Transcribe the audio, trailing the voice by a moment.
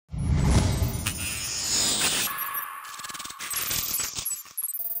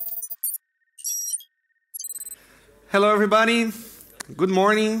Hello, everybody. Good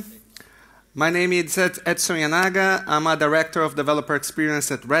morning. My name is Edson Yanaga. I'm a Director of Developer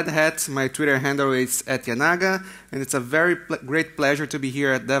Experience at Red Hat. My Twitter handle is @Yanaga, and it's a very great pleasure to be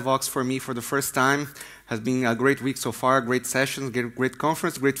here at DevOps for me for the first time. Has been a great week so far, great sessions, great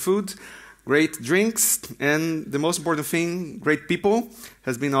conference, great food, great drinks, and the most important thing, great people.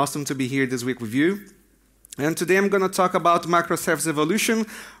 Has been awesome to be here this week with you. And today I'm going to talk about Microservices Evolution,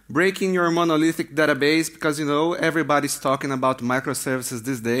 breaking your monolithic database, because you know everybody's talking about microservices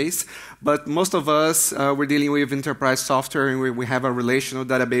these days, but most of us we're dealing with enterprise software and we have a relational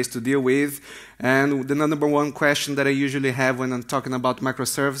database to deal with. And the number one question that I usually have when I'm talking about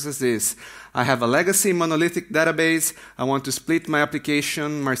microservices is, I have a legacy monolithic database, I want to split my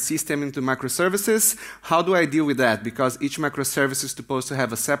application, my system into microservices. How do I deal with that? Because each microservice is supposed to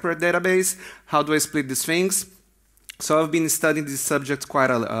have a separate database. How do I split these things? So I've been studying this subject quite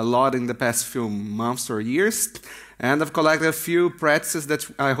a lot in the past few months or years, and I've collected a few practices that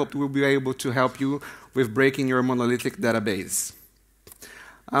I hope will be able to help you with breaking your monolithic database.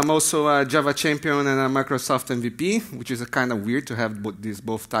 I'm also a Java champion and a Microsoft MVP, which is kind of weird to have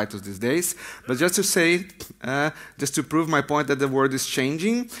both titles these days. But just to say, just to prove my point that the world is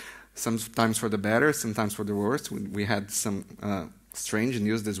changing, sometimes for the better, sometimes for the worse. We had some strange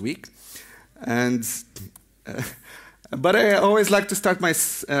news this week. And but I always like to start my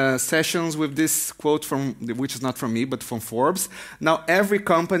sessions with this quote from, which is not from me, but from Forbes. Now, every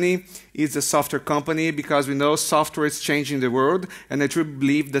company is a software company because we know software is changing the world, and I truly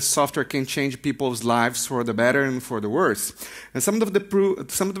believe that software can change people's lives for the better and for the worse. And some of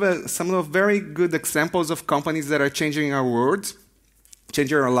the very good examples of companies that are changing our world,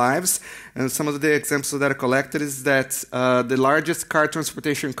 changing our lives, and some of the examples that are collected is that the largest car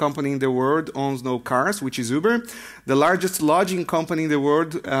transportation company in the world owns no cars, which is Uber. The largest lodging company in the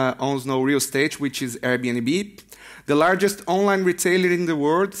world owns no real estate, which is Airbnb. The largest online retailer in the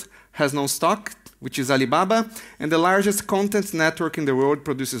world has no stock, which is Alibaba. And the largest content network in the world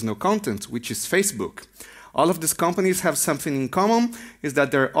produces no content, which is Facebook. All of these companies have something in common, is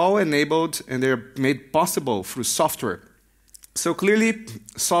that they're all enabled and they're made possible through software. So clearly,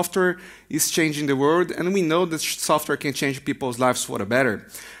 software is changing the world, and we know that software can change people's lives for the better.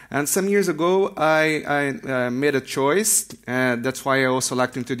 And some years ago, I made a choice, and that's why I also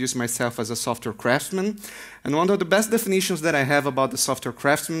like to introduce myself as a software craftsman. And one of the best definitions that I have about the software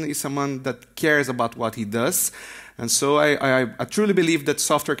craftsman is someone that cares about what he does. And so I truly believe that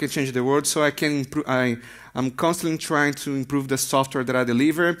software can change the world, so I'm constantly trying to improve the software that I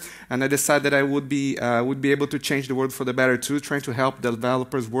deliver, and I decided that I would be able to change the world for the better too, trying to help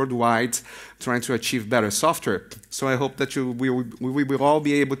developers worldwide trying to achieve better software. So I hope that we will all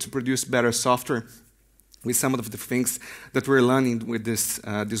be able to produce better software with some of the things that we're learning with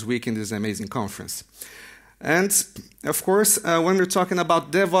this week in this amazing conference. And of course, when we're talking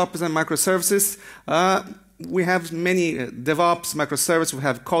about DevOps and microservices, we have many DevOps, microservices, we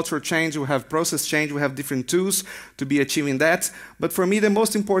have cultural change, we have process change, we have different tools to be achieving that. But for me, the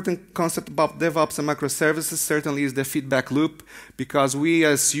most important concept about DevOps and microservices certainly is the feedback loop, because we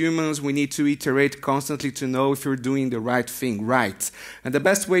as humans, we need to iterate constantly to know if you're doing the right thing right. And the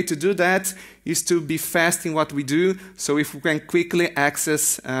best way to do that is to be fast in what we do. So if we can quickly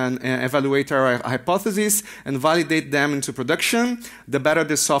access and evaluate our hypotheses and validate them into production, the better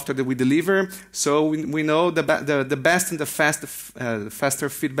the software that we deliver. So we know the best and the faster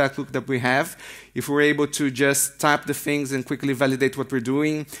feedback loop that we have if we're able to just type the things and quickly validate what we're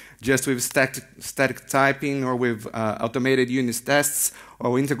doing, just with static typing or with automated unit tests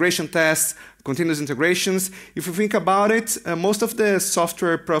or integration tests, continuous integrations. If you think about it, most of the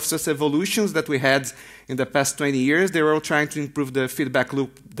software process evolutions that we had in the past 20 years, they were all trying to improve the feedback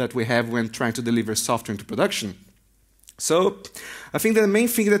loop that we have when trying to deliver software into production. So I think that the main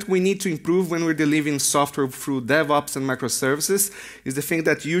thing that we need to improve when we're delivering software through DevOps and microservices is the thing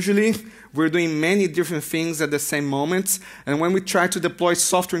that usually we're doing many different things at the same moment. And when we try to deploy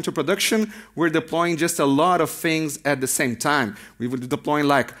software into production, we're deploying just a lot of things at the same time. We will be deploying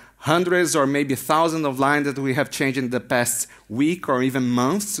like hundreds or maybe thousands of lines that we have changed in the past week or even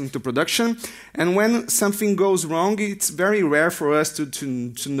months into production. And when something goes wrong, it's very rare for us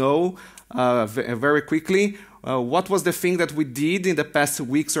to know very quickly what was the thing that we did in the past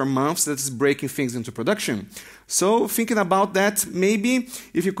weeks or months that is breaking things into production. So thinking about that, maybe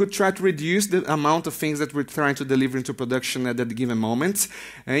if you could try to reduce the amount of things that we're trying to deliver into production at that given moment,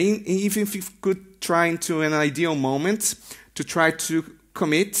 and even if you could try into an ideal moment to try to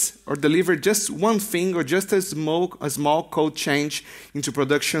commit or deliver just one thing or just a small code change into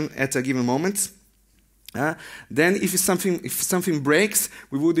production at a given moment, then if something breaks,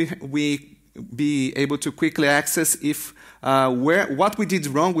 we be able to quickly access if what we did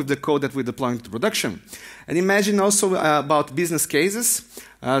wrong with the code that we deploy into production. And imagine also about business cases.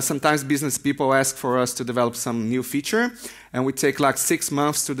 Sometimes business people ask for us to develop some new feature, and we take like 6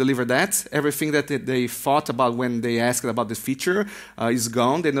 months to deliver that. Everything that they thought about when they asked about the feature is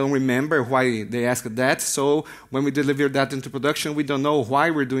gone. They don't remember why they asked that. So when we deliver that into production, we don't know why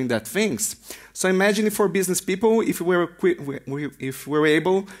we're doing that things. So imagine for business people, if we were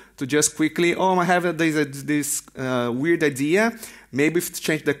able to just quickly, I have this weird idea. Maybe if to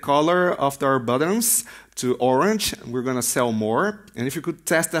change the color of our buttons to orange, we're going to sell more. And if you could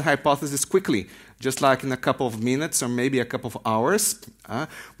test the hypothesis quickly, just like in a couple of minutes or maybe a couple of hours,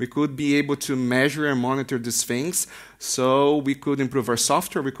 we could be able to measure and monitor these things. So we could improve our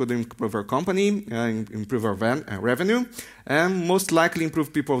software, we could improve our company, improve our revenue, and most likely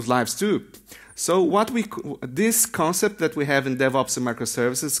improve people's lives too. So this concept that we have in DevOps and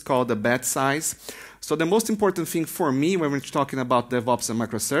microservices called the batch size. So the most important thing for me when we're talking about DevOps and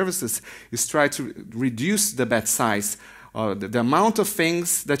microservices is try to reduce the batch size, the amount of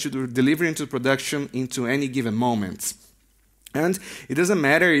things that you deliver into production into any given moment. And it doesn't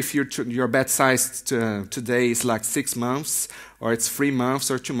matter if your batch size today is like 6 months, or it's 3 months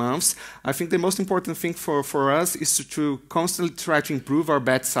or 2 months. I think the most important thing for us is to constantly try to improve our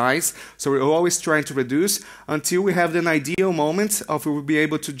batch size. So we're always trying to reduce until we have an ideal moment of we will be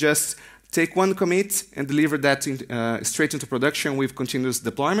able to just take one commit and deliver that straight into production with continuous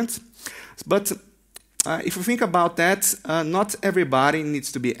deployment. But if you think about that, not everybody needs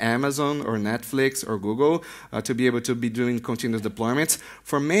to be Amazon or Netflix or Google to be able to be doing continuous deployment.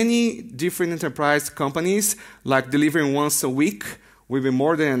 For many different enterprise companies, like delivering once a week will be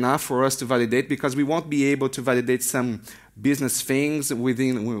more than enough for us to validate, because we won't be able to validate some business things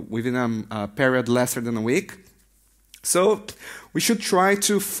within a period lesser than a week. So we should try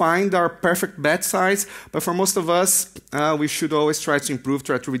to find our perfect batch size, but for most of us, we should always try to improve,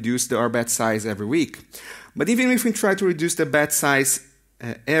 try to reduce our batch size every week. But even if we try to reduce the batch size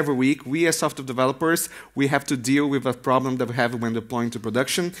every week, we as software developers, we have to deal with a problem that we have when deploying to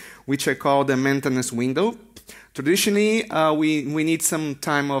production, which I call the maintenance window. Traditionally, we need some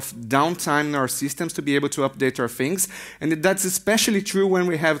time of downtime in our systems to be able to update our things. And that's especially true when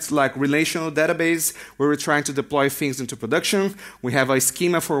we have like relational database where we're trying to deploy things into production. We have a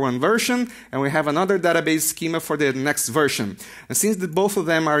schema for one version, and we have another database schema for the next version. And since both of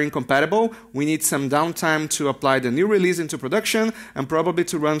them are incompatible, we need some downtime to apply the new release into production and probably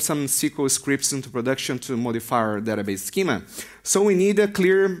to run some SQL scripts into production to modify our database schema. So we need a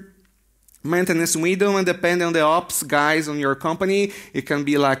clear maintenance window, and depending on the ops guys on your company, it can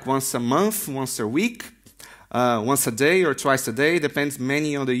be like once a month, once a week, once a day or twice a day. Depends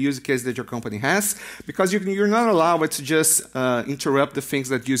many on the use case that your company has, because you're not allowed to just interrupt the things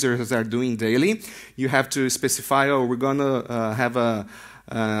that users are doing daily. You have to specify, we're going to have a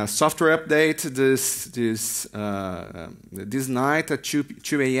software update this night at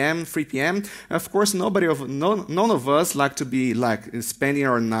 2 a.m., 3 p.m. And of course, none of us like to be like spending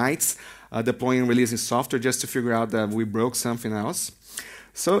our nights deploying and releasing software just to figure out that we broke something else.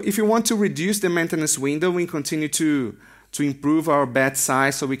 So if you want to reduce the maintenance window, we continue to improve our batch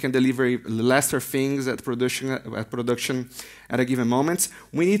size so we can deliver lesser things at production at a given moment.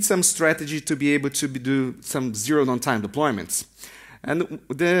 We need some strategy to be able to do some zero downtime deployments. And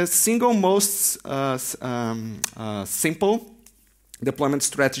the single most simple deployment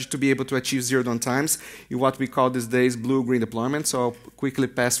strategy to be able to achieve zero downtimes is what we call these days blue-green deployments. So I'll quickly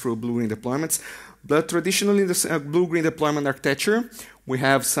pass through blue-green deployments. But traditionally, in the blue-green deployment architecture, we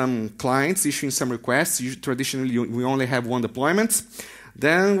have some clients issuing some requests. Traditionally, we only have one deployment.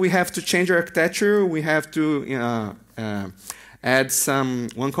 Then we have to change our architecture. We have to add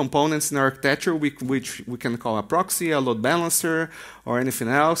one components in our architecture, which we can call a proxy, a load balancer, or anything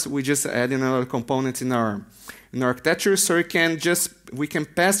else. We just add another component in our architecture, so we can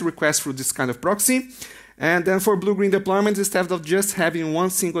pass requests through this kind of proxy. And then for blue-green deployments, instead of just having one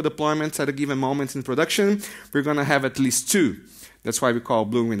single deployment at a given moment in production, we're going to have at least 2. That's why we call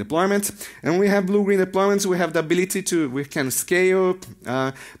blue-green deployment. And we have blue-green deployments, we have the ability we can scale,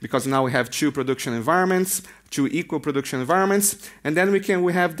 because now we have 2 production environments, 2 equal production environments. And then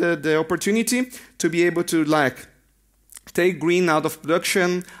we have the opportunity to be able to take green out of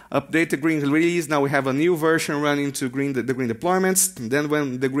production, update the green release. Now we have a new version running to the green deployments. And then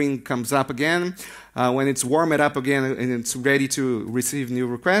when the green comes up again, when it's warmed up again and it's ready to receive new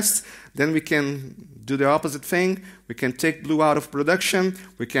requests, then we can do the opposite thing. We can take blue out of production,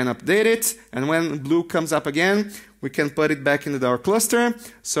 we can update it, and when blue comes up again, we can put it back into our cluster.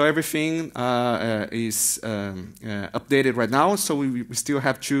 So everything is updated right now. So we still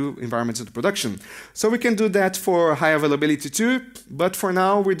have 2 environments into production. So we can do that for high availability too. But for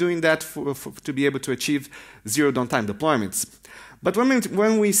now, we're doing that to be able to achieve zero downtime deployments. But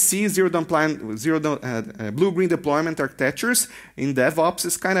when we see blue-green deployment architectures in DevOps,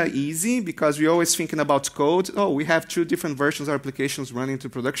 it's kind of easy because we're always thinking about code. Oh, we have 2 different versions of applications running to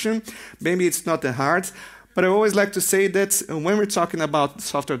production. Maybe it's not that hard. But I always like to say that when we're talking about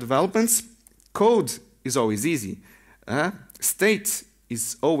software developments, code is always easy. State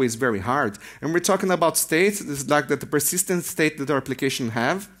is always very hard. And we're talking about state, it's like the persistent state that our application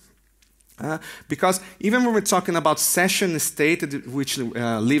have. Because even when we're talking about session state, which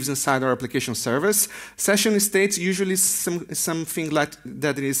lives inside our application service, session state usually is something like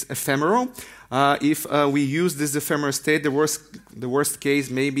that is ephemeral. If we use this ephemeral state, the worst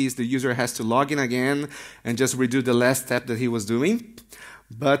case maybe is the user has to log in again and just redo the last step that he was doing.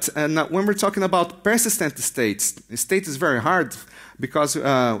 But when we're talking about persistent states, state is very hard because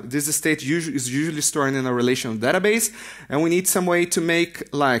this state is usually stored in a relational database, and we need some way to make,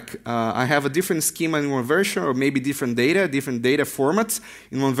 like, I have a different schema in one version, or maybe different data formats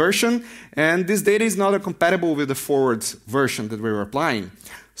in one version, and this data is not compatible with the forward version that we're applying.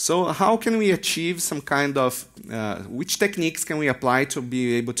 So how can we achieve some kind of, which techniques can we apply to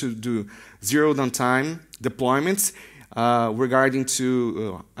be able to do zero downtime deployments regarding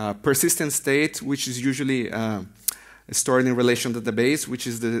to persistent state, which is usually stored in relation database, which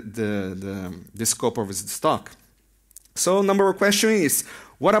is the scope of the stock. So number one question is,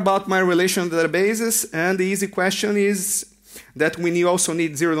 what about my relational databases? And the easy question is that we also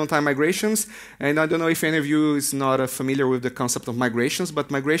need zero downtime migrations. And I don't know if any of you is not familiar with the concept of migrations,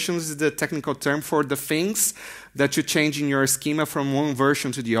 but migrations is the technical term for the things that you change in your schema from one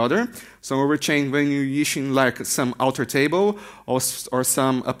version to the other. So when you're issuing like some alter table or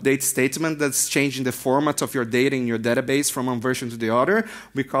some update statement that's changing the format of your data in your database from one version to the other,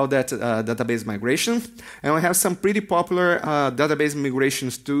 we call that database migration. And we have some pretty popular database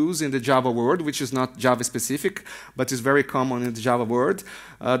migrations tools in the Java world, which is not Java specific, but is very common in the Java world.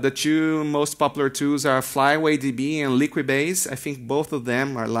 The 2 most popular tools are FlyawayDB and Liquibase. I think both of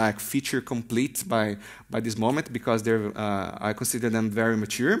them are like feature complete by this moment because I consider them very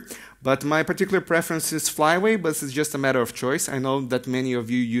mature. But my particular preference is Flyway, but it's just a matter of choice. I know that many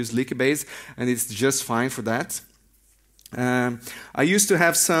of you use Liquibase, and it's just fine for that. I used to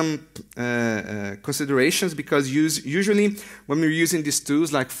have some considerations because usually when we're using these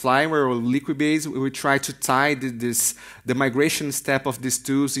tools like Flyware or Liquibase, we try to tie the migration step of these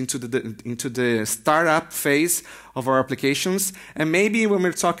tools into the startup phase of our applications. And maybe when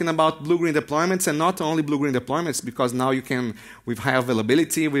we're talking about blue-green deployments, and not only blue-green deployments, because now you can, with high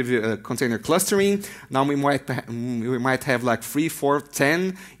availability, with container clustering, now we might have like 3, 4,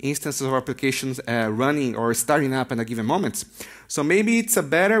 10 instances of applications running or starting up at a given moment. So maybe it's a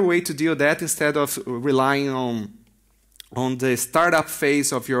better way to deal with that instead of relying on the startup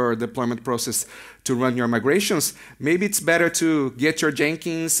phase of your deployment process to run your migrations. Maybe it's better to get your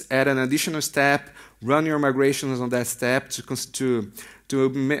Jenkins, add an additional step, run your migrations on that step to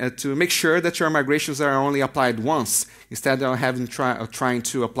make sure that your migrations are only applied once, instead of trying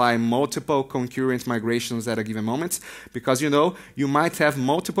to apply multiple concurrent migrations at a given moment. Because you might have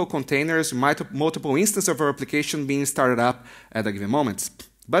multiple containers, multiple instances of your application being started up at a given moment.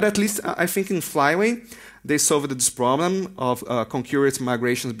 But at least I think in Flyway, they solved this problem of concurrent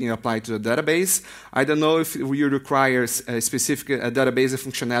migrations being applied to the database. I don't know if you require a specific database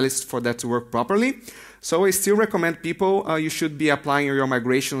functionality for that to work properly. So I still recommend people, you should be applying your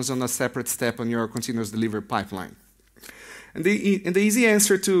migrations on a separate step on your continuous delivery pipeline. And the easy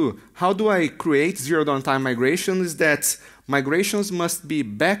answer to how do I create zero downtime migration is that migrations must be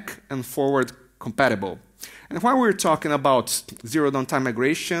back and forward compatible. And while we're talking about zero downtime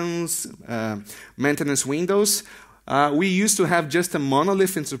migrations, maintenance windows, we used to have just a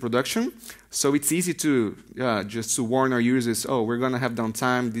monolith into production. So it's easy to just to warn our users, oh, we're going to have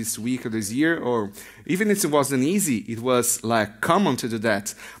downtime this week or this year, or even if it wasn't easy, it was like common to do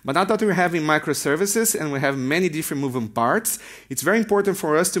that. But now that we're having microservices and we have many different moving parts, it's very important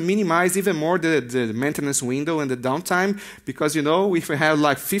for us to minimize even more the maintenance window and the downtime, because if we have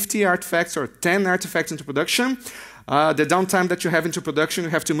like 50 artifacts or 10 artifacts into production, The downtime that you have into production, you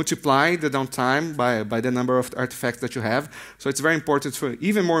have to multiply the downtime by the number of artifacts that you have. So it's very important,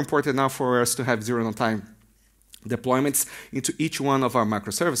 even more important now for us to have zero downtime deployments into each one of our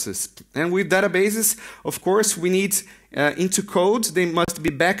microservices. And with databases, of course, we need into code, they must be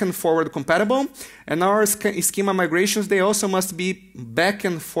back and forward compatible. And our schema migrations, they also must be back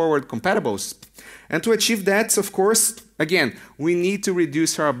and forward compatible. And to achieve that, of course, again, we need to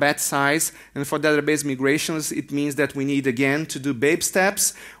reduce our batch size. And for database migrations, it means that we need, again, to do babe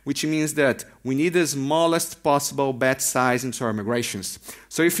steps, which means that we need the smallest possible batch size into our migrations.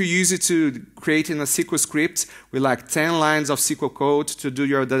 So if you use it to create in a SQL script with like 10 lines of SQL code to do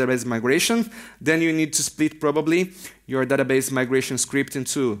your database migration, then you need to split probably your database migration script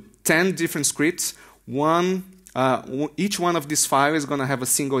into 10 different scripts. Each one of these files is going to have a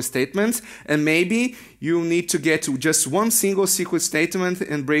single statement, and maybe you need to get to just one single SQL statement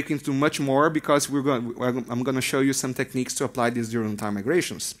and break into much more, because I'm going to show you some techniques to apply these zero-downtime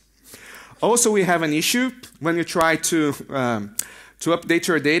migrations. Also, we have an issue when you try to update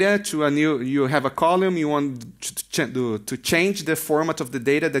your data to a new, you have a column, you want to change the format of the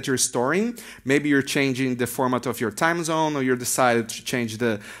data that you're storing. Maybe you're changing the format of your time zone, or you decided to change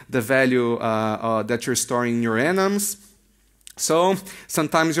the value that you're storing in your enums. So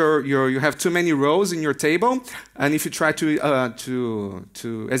sometimes you have too many rows in your table, and if you try to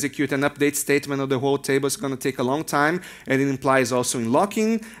execute an update statement of the whole table, it's going to take a long time, and it implies also in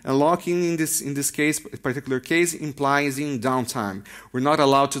locking. And locking in this case, particular case, implies in downtime. We're not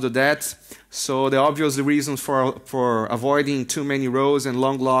allowed to do that. So the obvious reasons for avoiding too many rows and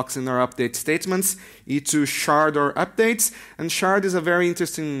long locks in our update statements is to shard our updates. And shard is a very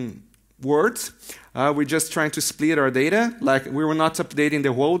interesting word. We're just trying to split our data. Like, we were not updating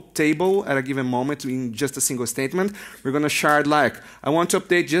the whole table at a given moment in just a single statement. We're going to shard, like, I want to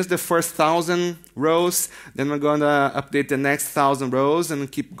update just the first 1,000 rows, then we're going to update the next 1,000 rows,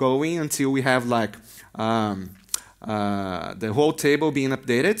 and keep going until we have like the whole table being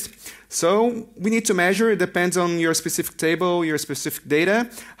updated. So we need to measure. It depends on your specific table, your specific data,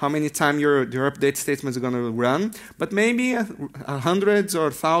 how many times your update statements are going to run. But maybe hundreds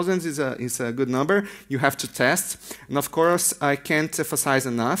or thousands is a good number. You have to test. And of course, I can't emphasize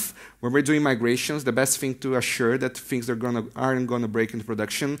enough, when we're doing migrations, the best thing to assure that things aren't going to break into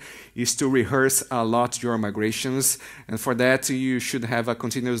production is to rehearse a lot your migrations. And for that, you should have a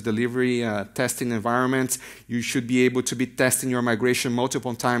continuous delivery testing environment. You should be able to be testing your migration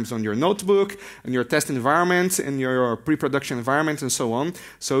multiple times on your notebook, and your test environment, and your pre-production environment, and so on.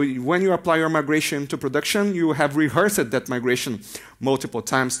 So when you apply your migration to production, you have rehearsed that migration multiple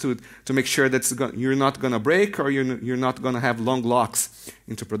times to make sure that you're not going to break, or you're not going to have long locks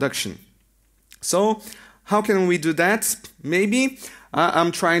into production. So how can we do that? Maybe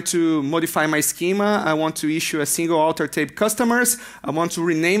I'm trying to modify my schema. I want to issue a single alter table customers. I want to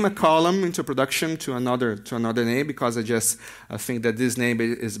rename a column into production to another name, because I think that this name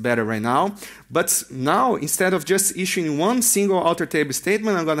is better right now. But now, instead of just issuing one single alter table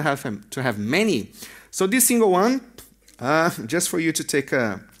statement, I'm going to have many. So this single one, just for you to take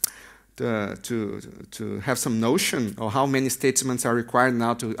to have some notion of how many statements are required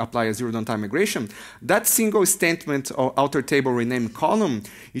now to apply a zero-downtime migration, that single statement or alter table rename column,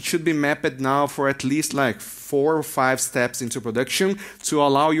 it should be mapped now for at least like 4 or 5 steps into production to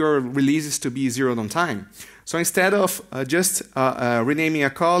allow your releases to be zero downtime. So instead of just renaming a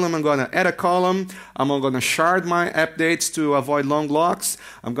column, I'm going to add a column. I'm going to shard my updates to avoid long locks.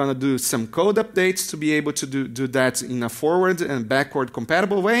 I'm going to do some code updates to be able to do that in a forward and backward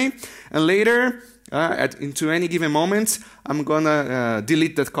compatible way. And later, into any given moment, I'm going to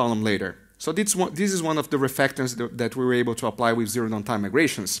delete that column later. So this is one of the refactorings that we were able to apply with zero downtime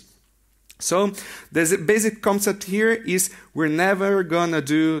migrations. So the basic concept here is we're never going to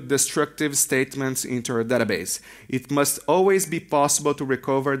do destructive statements into our database. It must always be possible to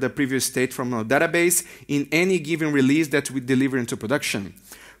recover the previous state from our database in any given release that we deliver into production.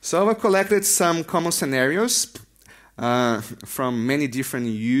 So I've collected some common scenarios from many different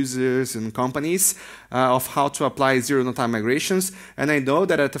users and companies of how to apply zero-downtime migrations. And I know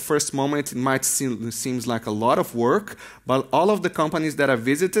that at the first moment it might seem like a lot of work, but all of the companies that I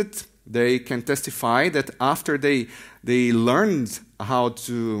visited, they can testify that after they learned how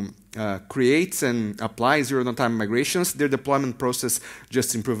to create and apply zero-downtime migrations, their deployment process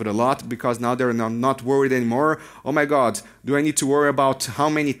just improved a lot, because now they're not worried anymore. Oh my God, do I need to worry about how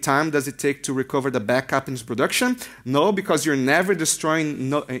many time does it take to recover the backup into production? No, because you're never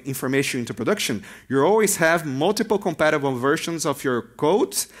destroying information into production. You always have multiple compatible versions of your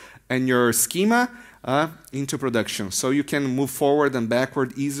code and your schema into production. So you can move forward and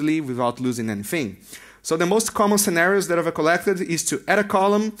backward easily without losing anything. So the most common scenarios that I've collected is to add a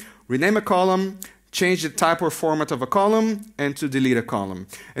column, rename a column, change the type or format of a column, and to delete a column.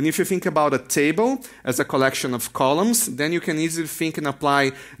 And if you think about a table as a collection of columns, then you can easily think and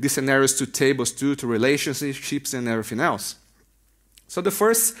apply these scenarios to tables too, to relationships and everything else. So the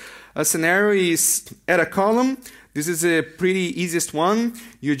first scenario is add a column. This is a pretty easiest one.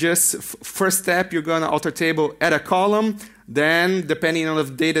 You just, first step, you're going to alter table, add a column. Then, depending on the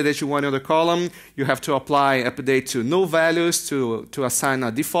data that you want in the column, you have to apply update to null values to assign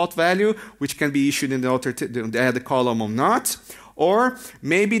a default value, which can be issued in the add column or not. Or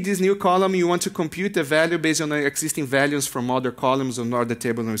maybe this new column, you want to compute the value based on the existing values from other columns or other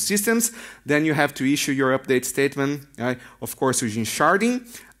tables or systems. Then you have to issue your update statement, of course, using sharding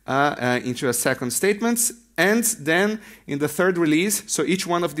into a second statement. And then in the third release, so each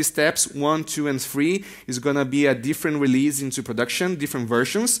one of these steps, 1, 2, and 3, is going to be a different release into production, different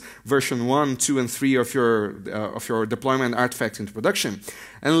versions, version 1, 2, and 3 of your deployment artifact into production.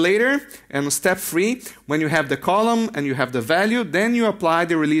 And later, in step 3, when you have the column and you have the value, then you apply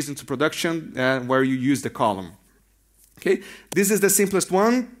the release into production where you use the column. Okay, this is the simplest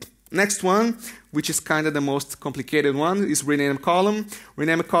one. Next one, which is kind of the most complicated one, is rename column.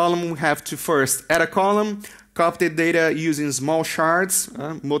 Rename a column, we have to first add a column, copy the data using small shards,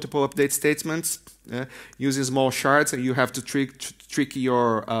 multiple update statements using small shards, and you have to trick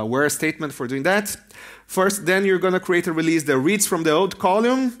your where statement for doing that. First, then you're going to create a release that reads from the old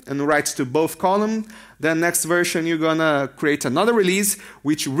column and writes to both columns. Then next version, you're going to create another release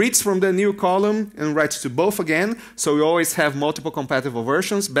which reads from the new column and writes to both again. So you always have multiple compatible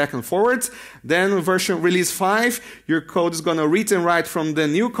versions back and forward. Then version release 5, your code is going to read and write from the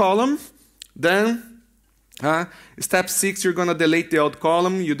new column. Then step 6, you're going to delete the old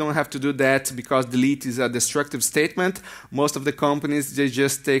column. You don't have to do that because delete is a destructive statement. Most of the companies, they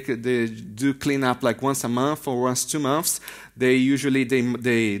just do cleanup like once a month or once 2 months. They usually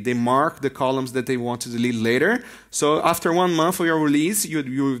they mark the columns that they want to delete later. So after 1 month of your release,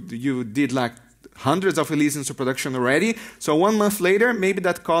 you did like hundreds of releases into production already. So 1 month later, maybe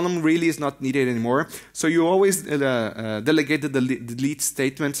that column really is not needed anymore. So you always delegate the delete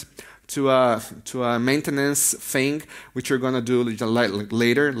statement to a maintenance thing, which you're going to do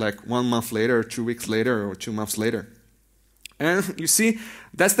later, like 1 month later, or 2 weeks later, or 2 months later. And you see,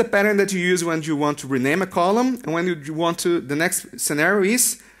 that's the pattern that you use when you want to rename a column. And when you want to, the next scenario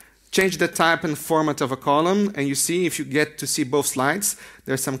is change the type and format of a column. And you see, if you get to see both slides,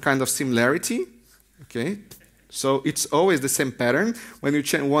 there's some kind of similarity. Okay. So it's always the same pattern. When you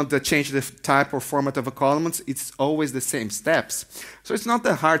want to change the type or format of a column, it's always the same steps. So it's not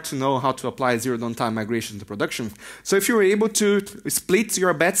that hard to know how to apply zero downtime migration to production. So if you're able to split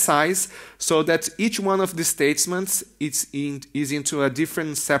your batch size so that each one of the statements is into a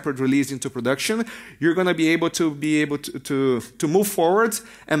different separate release into production, you're going to be able to move forward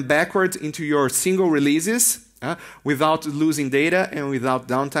and backward into your single releases. Without losing data and without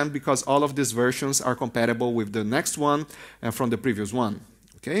downtime, because all of these versions are compatible with the next one and from the previous one.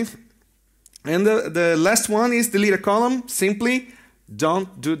 Okay, and the last one is delete a column. Simply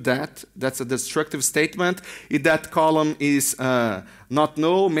don't do that. That's a destructive statement. If that column is not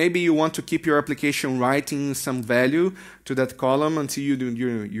null, maybe you want to keep your application writing some value to that column until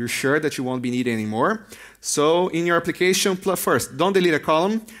you're sure that you won't be needed anymore. So in your application, first, don't delete a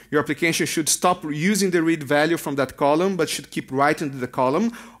column. Your application should stop using the read value from that column, but should keep writing to the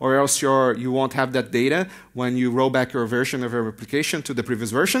column, or else you won't have that data when you roll back your version of your application to the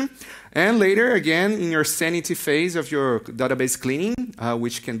previous version. And later, again, in your sanity phase of your database cleaning,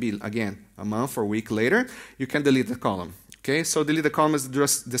 which can be, again, a month or a week later, you can delete the column. Okay, so delete the column is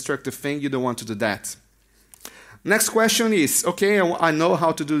a destructive thing. You don't want to do that. Next question is, okay, I know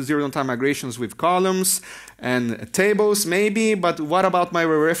how to do zero downtime migrations with columns and tables, maybe, but what about my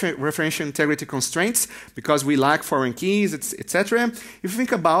referential integrity constraints? Because we like foreign keys, etc. If you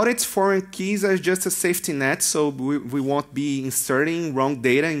think about it, foreign keys are just a safety net, so we won't be inserting wrong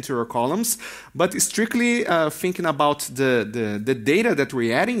data into our columns. But strictly thinking about the data that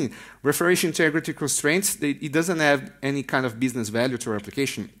we're adding, referential integrity constraints, it doesn't have any kind of business value to our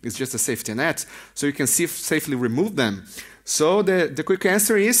application. It's just a safety net, so you can safely remove them. So the quick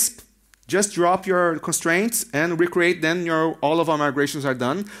answer is just drop your constraints and recreate them. All of our migrations are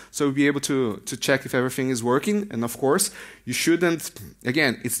done, so we'll be able to check if everything is working. And of course, you shouldn't,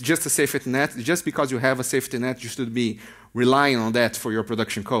 again, it's just a safety net. Just because you have a safety net, you should be relying on that for your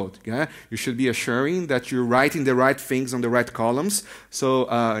production code. Yeah? You should be assuring that you're writing the right things on the right columns. So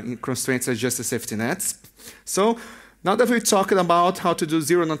constraints are just a safety nets. So now that we're talking about how to do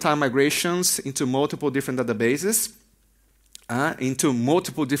zero downtime migrations into multiple different databases, into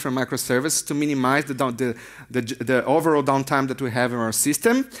multiple different microservices to minimize the overall downtime that we have in our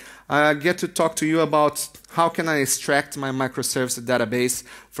system. I get to talk to you about how can I extract my microservice database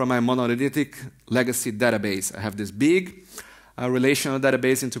from my monolithic legacy database. I have this big relational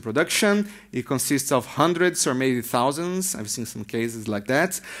database into production. It consists of hundreds or maybe thousands, I've seen some cases like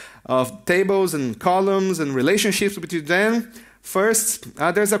that, of tables and columns and relationships between them. First,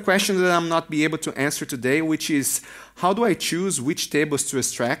 there's a question that I'm not be able to answer today, which is, how do I choose which tables to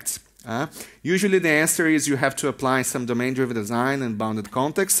extract? Usually the answer is you have to apply some domain-driven design and bounded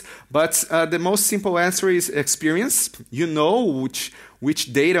context, but the most simple answer is experience. You know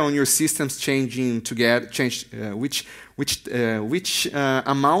which data on your systems changing together, which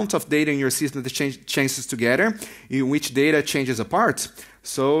amount of data in your system that changes together, in which data changes apart.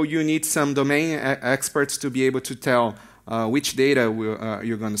 So you need some domain experts to be able to tell which data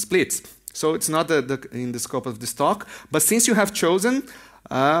you're going to split. So it's not in the scope of this talk, but since you have chosen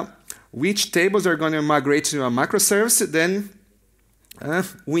which tables are going to migrate to a microservice, then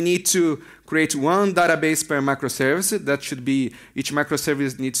we need to create one database per microservice. That should be, each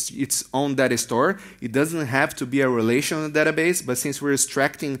microservice needs its own data store. It doesn't have to be a relational database, but since we're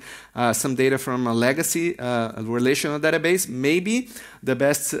extracting some data from a legacy relational database, maybe the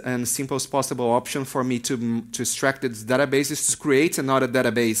best and simplest possible option for me to extract this database is to create another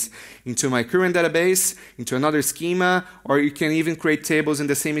database into my current database, into another schema, or you can even create tables in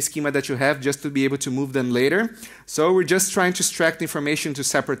the same schema that you have just to be able to move them later. So we're just trying to extract information to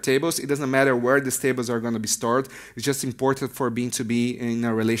separate tables. It doesn't matter where these tables are going to be stored. It's just important for being to be in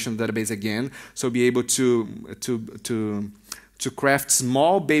a relational database again. So be able to craft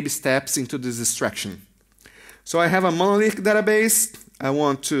small baby steps into this extraction. So I have a monolithic database. I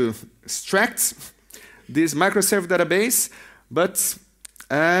want to extract this microservice database, but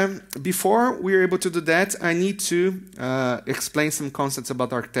before we're able to do that, I need to explain some concepts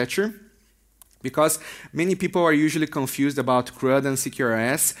about architecture, because many people are usually confused about CRUD and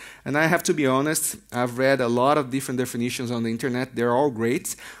CQRS, and I have to be honest, I've read a lot of different definitions on the internet. They're all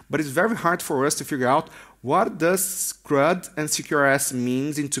great, but it's very hard for us to figure out what does CRUD and CQRS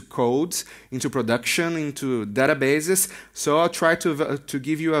means into code, into production, into databases. So I'll try to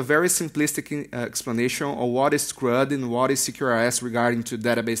give you a very simplistic explanation of what is CRUD and what is CQRS regarding to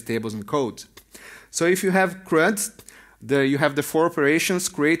database tables and code. So if you have CRUD, you have the 4 operations: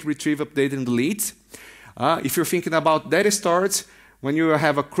 create, retrieve, update, and delete. If you're thinking about data stores, when you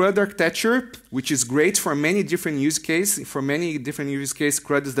have a CRUD architecture, which is great for many different use cases,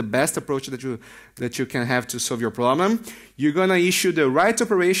 CRUD is the best approach that you can have to solve your problem. You're going to issue the write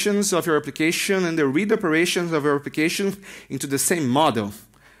operations of your application and the read operations of your application into the same model,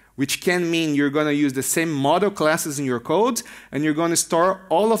 which can mean you're going to use the same model classes in your code, and you're going to store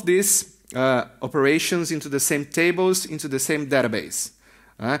all of these operations into the same tables, into the same database.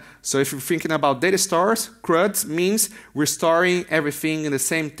 So if you're thinking about data stores, CRUD means we're storing everything in the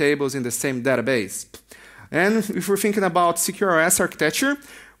same tables in the same database. And if we're thinking about CQRS architecture,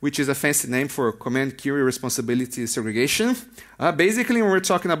 which is a fancy name for command query responsibility segregation, basically when we're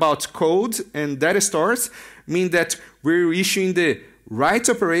talking about code and data stores, mean that we're issuing the write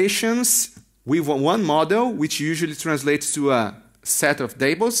operations with one model, which usually translates to a set of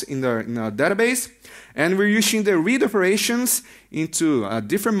tables in our database, and we're using the read operations into a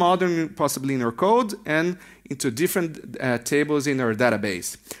different model, possibly in our code, and into different tables in our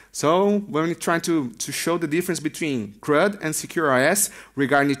database. So when we're trying to show the difference between CRUD and CQRS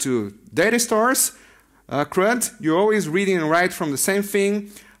regarding to data stores, CRUD, you're always reading and write from the same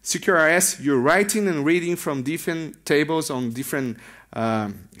thing. CQRS, you're writing and reading from different tables on different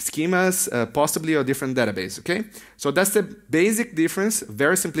schemas, possibly a different database, okay? So that's the basic difference,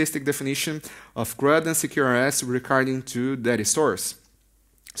 very simplistic definition of CRUD and CQRS regarding to data stores.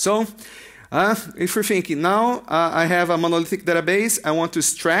 So if we're thinking now, I have a monolithic database, I want to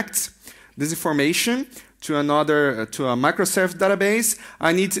extract this information to a microservice database.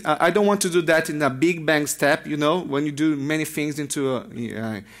 I don't want to do that in a big bang step. You know, when you do many things into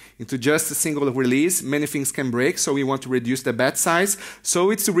just a single release, many things can break. So we want to reduce the batch size.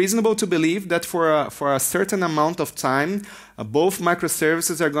 So it's reasonable to believe that for a certain amount of time, both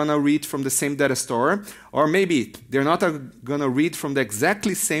microservices are going to read from the same data store, or maybe they're not going to read from the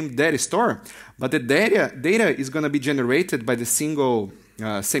exactly same data store, but the data is going to be generated by the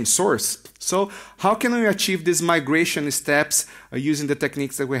same source. So how can we achieve these migration steps using the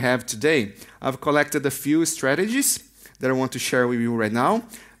techniques that we have today? I've collected a few strategies that I want to share with you right now.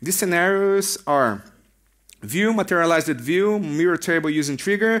 These scenarios are View, materialized view, mirror table using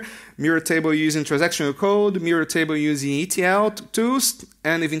trigger, mirror table using transactional code, mirror table using ETL tools,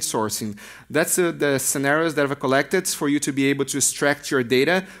 and event sourcing. That's the scenarios that I've collected for you to be able to extract your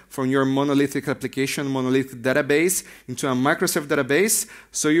data from your monolithic application, monolithic database into a microservice database.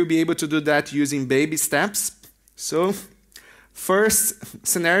 So you'll be able to do that using baby steps. So first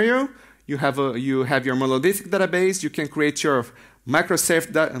scenario, you have your monolithic database. You can create your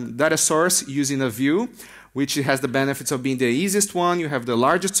microservice data source using a view, which has the benefits of being the easiest one. You have the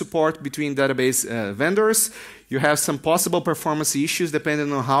largest support between database vendors. You have some possible performance issues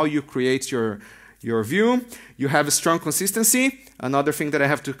depending on how you create your view. You have a strong consistency. Another thing that I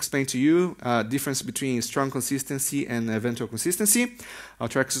have to explain to you, difference between strong consistency and eventual consistency. I'll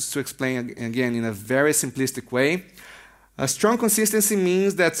try to explain again in a very simplistic way. A strong consistency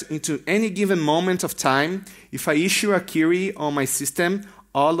means that into any given moment of time, if I issue a query on my system,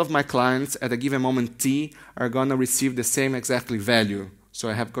 all of my clients at a given moment t are going to receive the same exactly value. So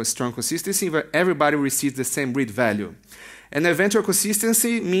I have strong consistency where everybody receives the same read value. And eventual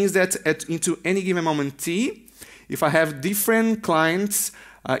consistency means that into any given moment t, if I have different clients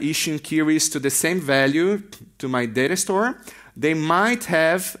issuing queries to the same value to my data store, they might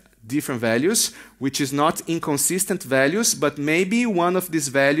have different values, which is not inconsistent values, but maybe one of these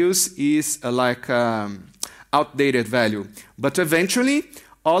values is outdated value. But eventually,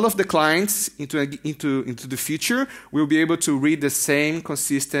 all of the clients into the future will be able to read the same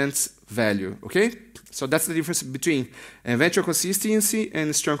consistent value, okay? So that's the difference between eventual consistency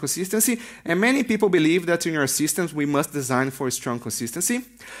and strong consistency. And many people believe that in our systems, we must design for strong consistency.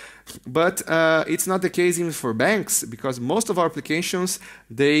 But it's not the case even for banks, because most of our applications,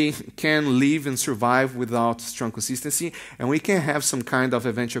 they can live and survive without strong consistency, and we can have some kind of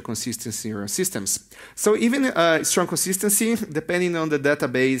eventual consistency in our systems. So even strong consistency, depending on the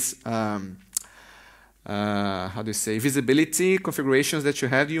database, visibility configurations that you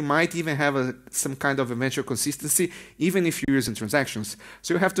have, you might even have some kind of eventual consistency, even if you're using transactions.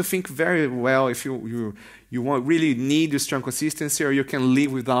 So you have to think very well if you really need a strong consistency, or you can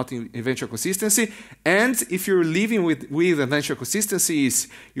live without eventual consistency. And if you're living with eventual consistencies,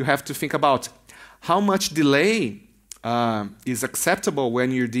 you have to think about how much delay is acceptable when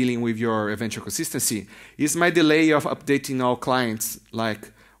you're dealing with your eventual consistency. Is my delay of updating all clients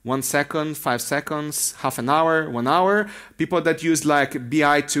like 1 second, 5 seconds, half an hour, 1 hour? People that use like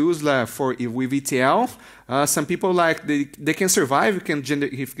BI tools with ETL, some people they can survive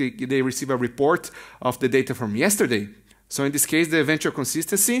if they receive a report of the data from yesterday. So in this case, the eventual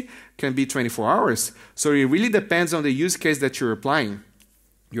consistency can be 24 hours. So it really depends on the use case that you're applying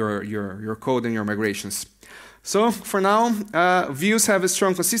your code and your migrations. So for now, views have a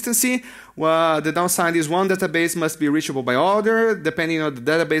strong consistency. The downside is one database must be reachable by other. Depending on the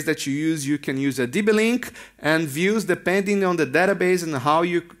database that you use can use a DB link. And views, depending on the database and how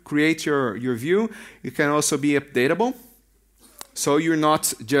you create your view, it can also be updatable. So you're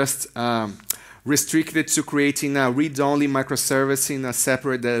not just restricted to creating a read-only microservice in a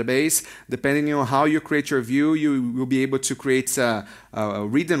separate database. Depending on how you create your view, you will be able to create a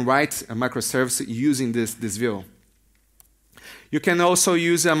read and write microservice using this view. You can also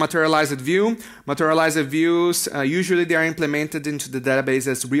use a materialized view. Materialized views, usually they are implemented into the database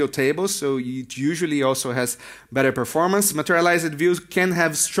as real tables, so it usually also has better performance. Materialized views can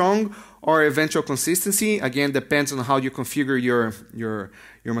have strong or eventual consistency. Again, depends on how you configure your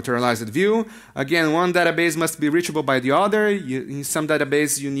materialized view. Again, one database must be reachable by the other. In some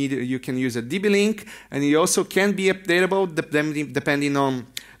database, you can use a DB link, and it also can be updatable depending on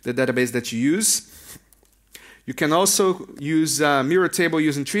the database that you use. You can also use mirror table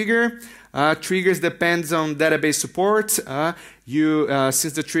using trigger. Triggers depends on database support.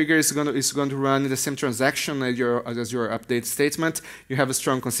 Since the trigger is going to run in the same transaction as your update statement, you have a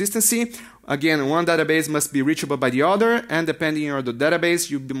strong consistency. Again, one database must be reachable by the other, and depending on the database,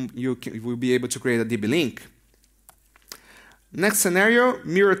 you will be able to create a DB link. Next scenario,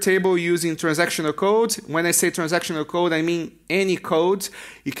 mirror table using transactional code. When I say transactional code, I mean any code.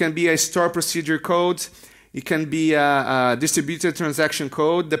 It can be a store procedure code. It can be a distributed transaction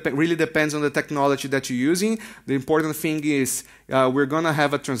code. Really depends on the technology that you're using. The important thing is we're going to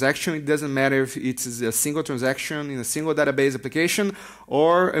have a transaction. It doesn't matter if it's a single transaction in a single database application,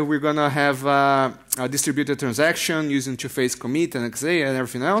 or we're going to have a distributed transaction using two-phase commit and XA and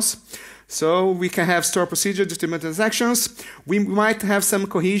everything else. So we can have store procedure, distributed transactions. We might have some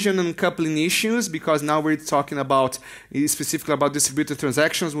cohesion and coupling issues because now we're talking about specifically about distributed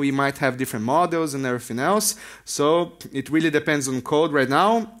transactions. We might have different models and everything else. So it really depends on code right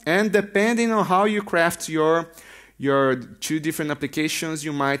now. And depending on how you craft your two different applications,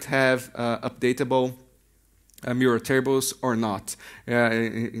 you might have updatable mirror tables or not.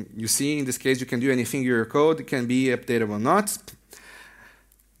 You see, in this case, you can do anything in your code. It can be updatable or not.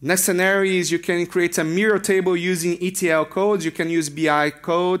 Next scenario is you can create a mirror table using ETL codes. You can use BI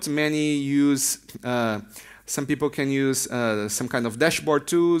codes. Many use, some people can use some kind of dashboard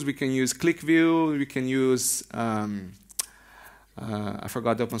tools. We can use ClickView. We can use, I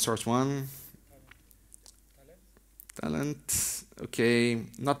forgot the open source one. Talent. Okay,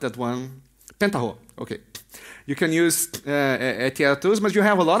 not that one. Pentaho. Okay. You can use ETL tools, but you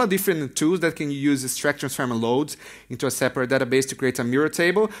have a lot of different tools that can use extract, transform, and load into a separate database to create a mirror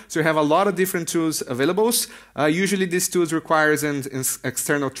table. So you have a lot of different tools available. Usually these tools requires an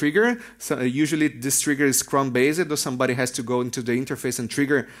external trigger. So usually this trigger is cron-based, though somebody has to go into the interface and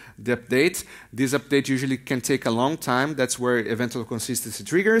trigger the update. This update usually can take a long time. That's where eventual consistency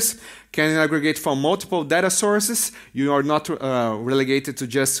triggers. Can aggregate from multiple data sources. You are not relegated to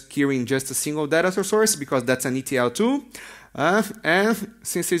just querying just a single data source because that's an ETL tool. And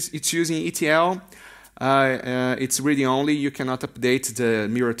since it's using ETL, it's reading only. You cannot update the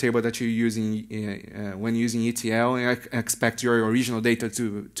mirror table that you're using when using ETL and expect your original data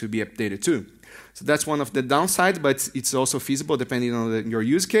to be updated too. So that's one of the downsides, but it's also feasible depending on your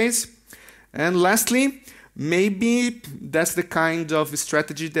use case. And lastly, maybe that's the kind of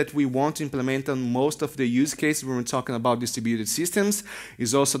strategy that we want to implement on most of the use cases when we're talking about distributed systems.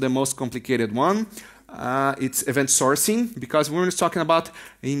 Is also the most complicated one. It's event sourcing, because when we're talking about,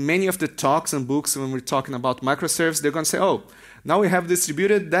 in many of the talks and books, when we're talking about microservices, they're going to say, oh, now we have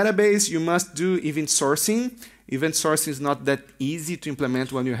distributed database, you must do event sourcing. Event sourcing is not that easy to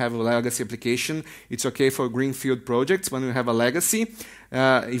implement when you have a legacy application. It's okay for greenfield projects when you have a legacy.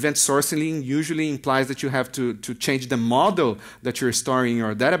 Event sourcing usually implies that you have to change the model that you're storing in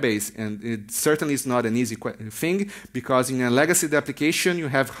your database, and it certainly is not an easy thing, because in a legacy application you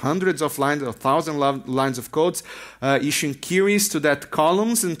have hundreds of lines, 1,000 lines of codes issuing queries to that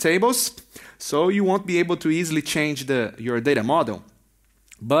columns and tables, so you won't be able to easily change your data model.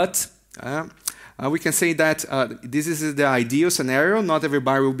 But we can say that this is the ideal scenario. Not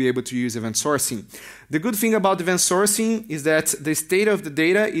everybody will be able to use event sourcing. The good thing about event sourcing is that the state of the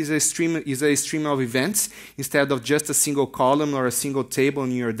data is a stream of events instead of just a single column or a single table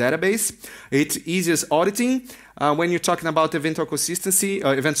in your database. It eases auditing. When you're talking about event consistency,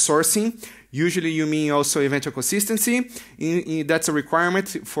 event sourcing, usually you mean also event consistency. That's a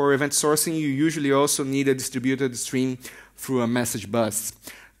requirement for event sourcing. You usually also need a distributed stream through a message bus.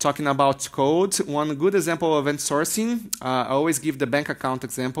 Talking about code, one good example of event sourcing, I always give the bank account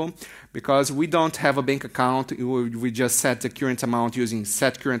example, because we don't have a bank account. We just set the current amount using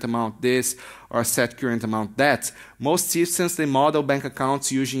set current amount this or set current amount that. Most systems, they model bank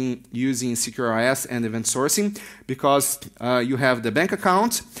accounts using CQRS and event sourcing, because you have the bank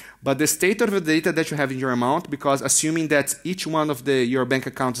account, but the state of the data that you have in your amount, because assuming that each one of your bank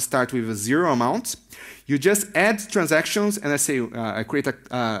accounts start with a 0 amount, you just add transactions, and I create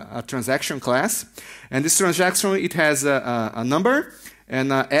a transaction class, and this transaction, it has a number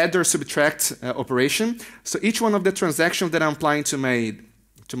and add or subtract operation. So each one of the transactions that I'm applying to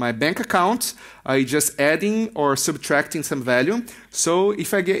my bank account, I just adding or subtracting some value. So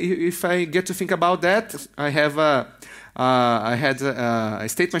if I get to think about that, I had a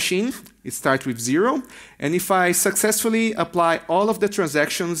state machine. It starts with 0, and if I successfully apply all of the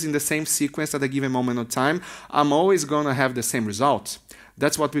transactions in the same sequence at a given moment of time, I'm always going to have the same result.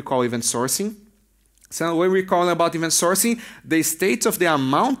 That's what we call event sourcing. So when we call about event sourcing, the state of the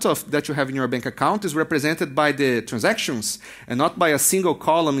amount that you have in your bank account is represented by the transactions and not by a single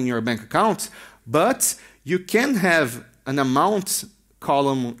column in your bank account. But you can have an amount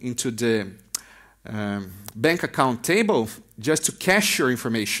column into the bank account table just to cache your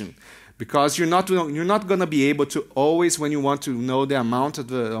information, because you're not going to be able to always, when you want to know the amount of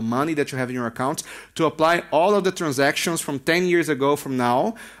the money that you have in your account, to apply all of the transactions from 10 years ago from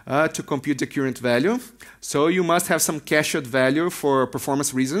now to compute the current value. So you must have some cached value for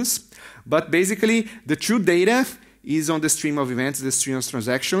performance reasons. But basically, the true data is on the stream of events, the stream of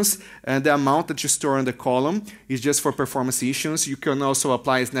transactions, and the amount that you store in the column is just for performance issues. You can also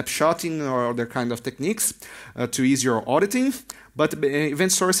apply snapshotting or other kind of techniques to ease your auditing. But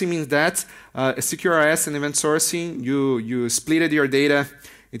event sourcing means that CQRS and event sourcing, you split your data,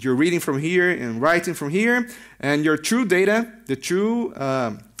 you're reading from here and writing from here, and your true data, the true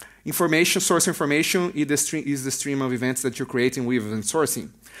information, source information, is the stream of events that you're creating with event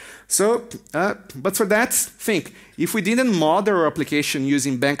sourcing. So, but for that, think, if we didn't model our application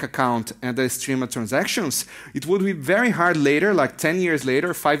using bank account and a stream of transactions, it would be very hard later, like 10 years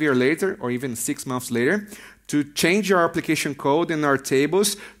later, 5 years later, or even 6 months later, to change your application code and our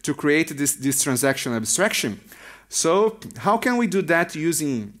tables to create this transaction abstraction. So how can we do that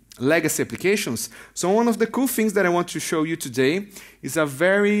using legacy applications? So one of the cool things that I want to show you today is a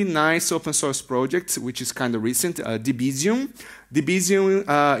very nice open source project, which is kind of recent, Debezium. Debezium,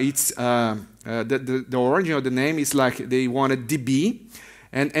 the origin of the name is like they wanted DB,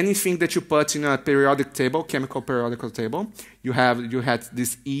 and anything that you put in a periodic table, chemical periodical table, you had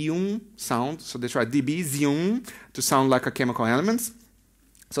this ion sound, so they tried Debezium to sound like a chemical element.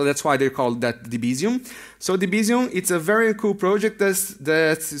 So that's why they call that Debezium. So Debezium, it's a very cool project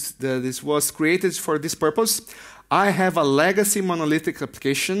that was created for this purpose. I have a legacy monolithic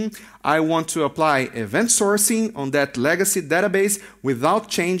application. I want to apply event sourcing on that legacy database without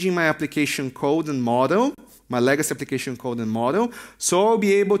changing my application code and model, my legacy application code and model. So I'll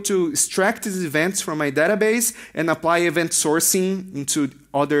be able to extract these events from my database and apply event sourcing into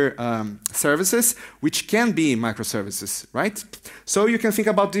other services, which can be microservices, right? So you can think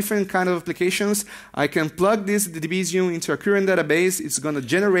about different kind of applications. I can plug this Debezium into a current database. It's going to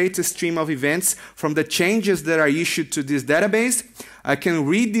generate a stream of events from the changes that are issued to this database. I can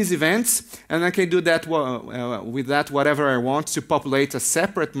read these events, and I can do that with that whatever I want to populate a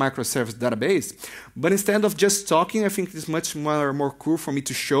separate microservice database. But instead of just talking, I think it's much more cool for me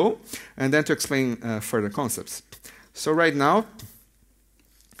to show and then to explain further concepts. So right now,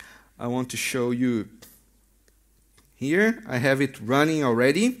 I want to show you here. I have it running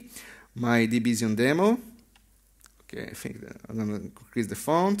already, my Debezium demo. Okay, I think that I'm going to increase the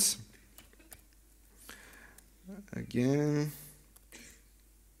font. Again.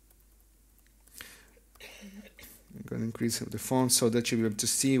 I'm going to increase the font so that you'll be able to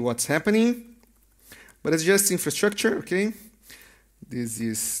see what's happening. But it's just infrastructure, okay? This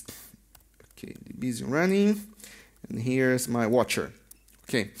is, okay, Debezium running. And here's my watcher.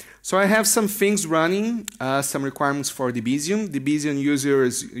 Okay, so I have some things running, some requirements for Debezium. Debezium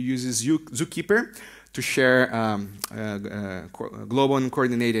uses Zookeeper to share global and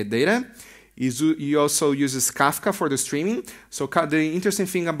coordinated data. He also uses Kafka for the streaming. So the interesting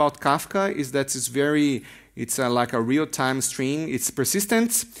thing about Kafka is that it's like a real-time stream. It's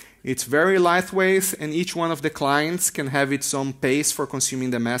persistent. It's very lightweight, and each one of the clients can have its own pace for consuming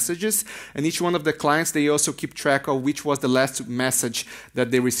the messages. And each one of the clients, they also keep track of which was the last message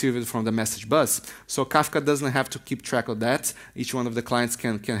that they received from the message bus. So Kafka doesn't have to keep track of that. Each one of the clients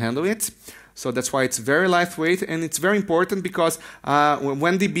can handle it. So that's why it's very lightweight, and it's very important because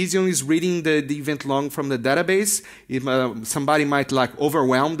when Debezium is reading the event log from the database, somebody might like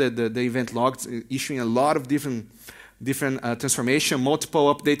overwhelm the event logs, issuing a lot of different transformation, multiple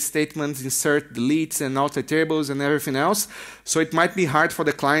update statements, insert, deletes, and alter tables and everything else. So it might be hard for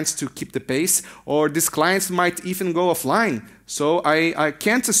the clients to keep the pace, or these clients might even go offline. So I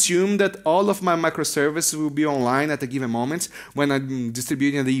can't assume that all of my microservices will be online at a given moment when I'm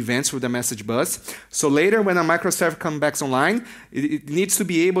distributing the events with the message bus. So later when a microservice comes back online, it needs to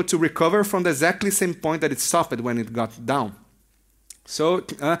be able to recover from the exactly same point that it stopped when it got down. So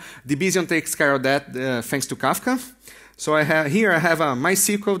Debezium takes care of that thanks to Kafka. So I have a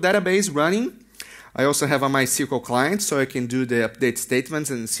MySQL database running. I also have a MySQL client, so I can do the update statements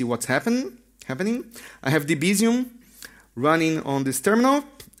and see what's happening. I have Debezium running on this terminal.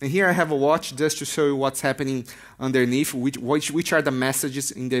 And here I have a watch just to show you what's happening underneath, which are the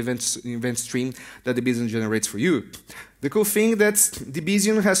messages in the event stream that Debezium generates for you. The cool thing that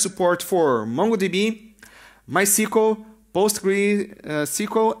Debezium has support for MongoDB, MySQL,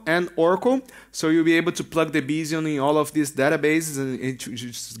 PostgreSQL, and Oracle. So you'll be able to plug Debezium in all of these databases, and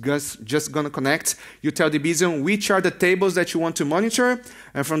it's just going to connect. You tell Debezium which are the tables that you want to monitor,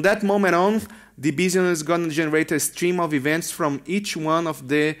 and from that moment on, Debezium is going to generate a stream of events from each one of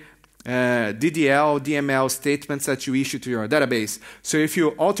the DDL, DML statements that you issue to your database. So if you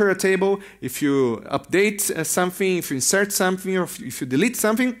alter a table, if you update something, if you insert something, or if you delete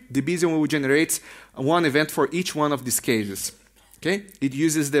something, Debezium will generate one event for each one of these cases. Okay? It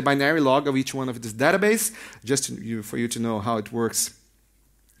uses the binary log of each one of this database, just for you to know how it works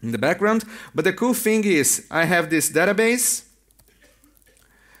in the background. But the cool thing is, I have this database.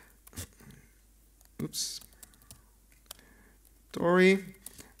 Oops. Story.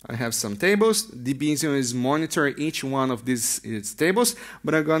 I have some tables. Debezium is monitoring each one of these tables,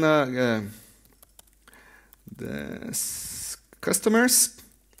 but I'm gonna the customers.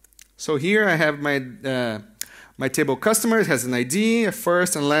 So here I have my table customers. It has an ID, a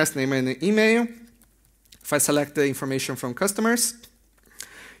first and last name, and an email. If I select the information from customers,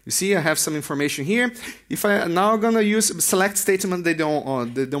 you see I have some information here. If I now gonna use select statement, they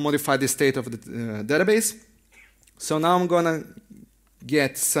don't modify the state of the database. So now I'm gonna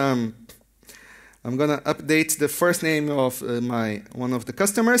get some I'm going to update the first name of one of the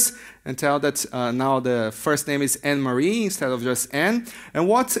customers and tell that now the first name is Anne-Marie instead of just Anne. And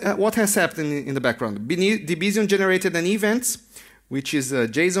what has happened in the background? Debezium generated an event, which is a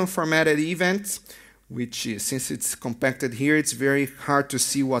JSON formatted event, which since it's compacted here, it's very hard to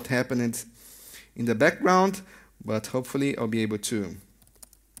see what happened in the background, but hopefully I'll be able to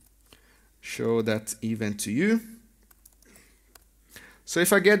show that event to you. So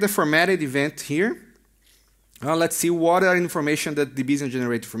if I get the formatted event here, let's see what are information that Debezium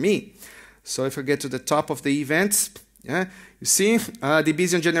generated for me. So if I get to the top of the events, you see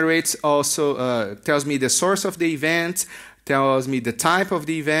Debezium generates also tells me the source of the event, tells me the type of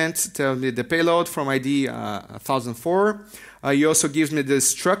the event, tells me the payload from ID 1004. He also gives me the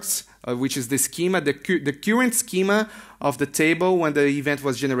structs, which is the schema, the current schema of the table when the event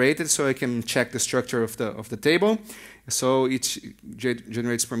was generated, so I can check the structure of the table. So it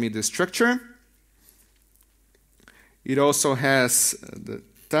generates for me the structure. It also has the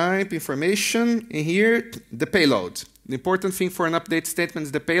type information, and here the payload. The important thing for an update statement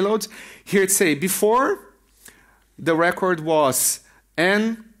is the payload. Here it says before the record was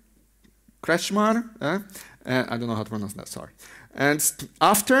N Kretschmar. I don't know how to pronounce that, sorry. And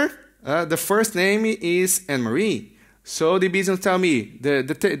after the first name is Anne-Marie. So Debezium tell me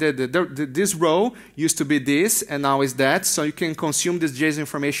this row used to be this and now is that. So you can consume this JSON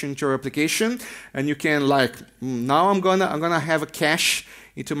information into your application, and you can now I'm gonna have a cache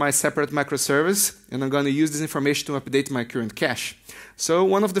into my separate microservice, and I'm gonna use this information to update my current cache. So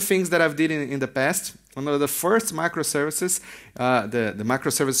one of the things that I've did in the past, one of the first microservices, the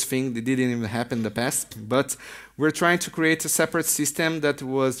microservice thing didn't even happen in the past, but we're trying to create a separate system that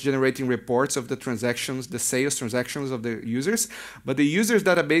was generating reports of the transactions, the sales transactions of the users, but the users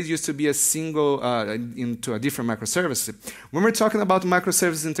database used to be a single into a different microservice. When we're talking about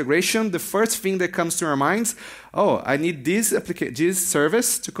microservice integration, the first thing that comes to our minds, I need this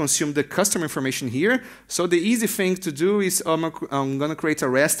service to consume the customer information here. So the easy thing to do is I'm going to create a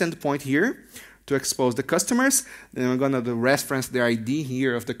REST endpoint here to expose the customers. Then I'm going to reference the ID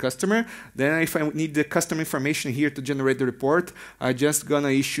here of the customer. Then if I need the customer information here to generate the report, I'm just going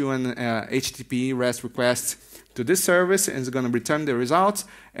to issue an HTTP REST request to this service, and it's going to return the results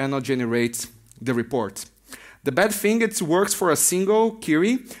and I'll generate the report. The bad thing, it works for a single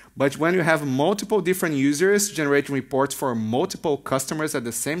query, but when you have multiple different users generating reports for multiple customers at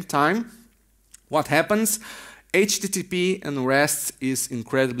the same time, what happens? HTTP and REST is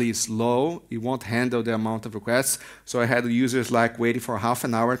incredibly slow. It won't handle the amount of requests. So I had users waiting for half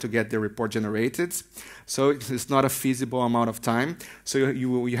an hour to get their report generated. So it's not a feasible amount of time. So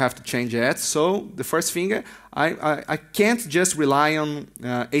you have to change that. So the first thing, I can't just rely on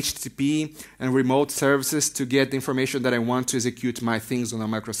HTTP and remote services to get the information that I want to execute my things on a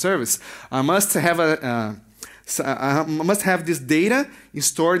microservice. I must have I must have this data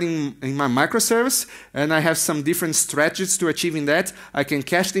stored in my microservice, and I have some different strategies to achieving that. I can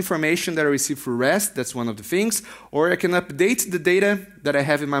cache the information that I receive through REST, that's one of the things, or I can update the data that I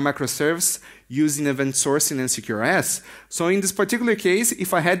have in my microservice using event sourcing and SecureS. So in this particular case,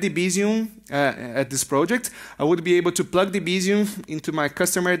 if I had Debezium at this project, I would be able to plug Debezium into my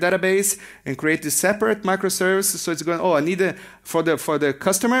customer database and create this separate microservice. So it's going, I need for the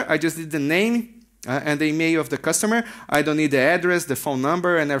customer, I just need the name and the email of the customer. I don't need the address, the phone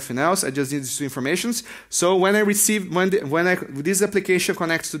number, and everything else. I just need these two informations. So when I receive, this application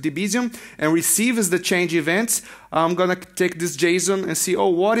connects to Debezium and receives the change events, I'm gonna take this JSON and see,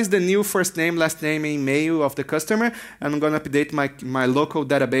 what is the new first name, last name, and email of the customer, and I'm gonna update my local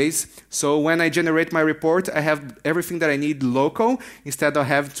database. So when I generate my report, I have everything that I need local instead of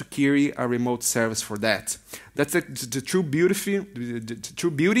having to query a remote service for that. That's the true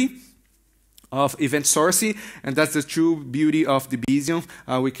beauty of event sourcing, and that's the true beauty of Debezium.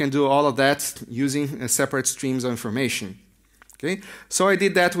 We can do all of that using separate streams of information. Okay, so I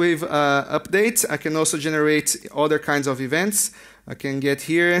did that with updates. I can also generate other kinds of events. I can get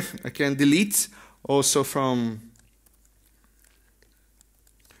here, I can delete also from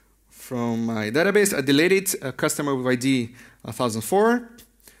my database. I deleted a customer with ID 1004.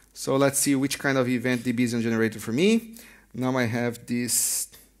 So let's see which kind of event Debezium generated for me. Now I have this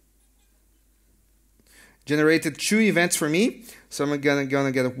generated 2 events for me. So I'm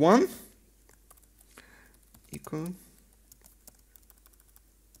gonna get 1 equal.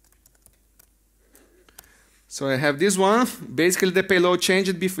 So I have this one. Basically, the payload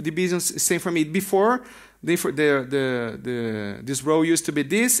changed. Debezium is saying for me before this row used to be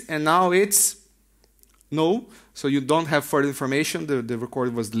this, and now it's no. So you don't have further information. The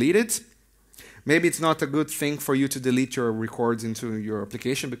record was deleted. Maybe it's not a good thing for you to delete your records into your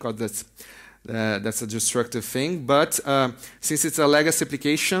application, because That's a destructive thing. But since it's a legacy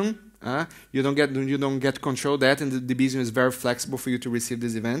application, you don't get control of that, and the Debian is very flexible for you to receive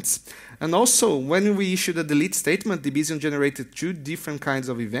these events. And also, when we issued a delete statement, Debian generated 2 different kinds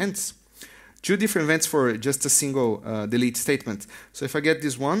of events. 2 different events for just a single delete statement. So if I get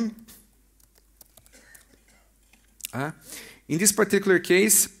this one, in this particular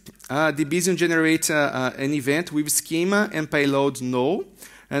case, Debian generates an event with schema and payload null.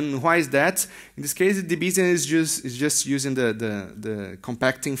 And why is that? In this case, Debian is just using the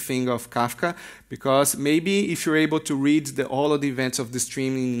compacting thing of Kafka, because maybe if you're able to read all of the events of the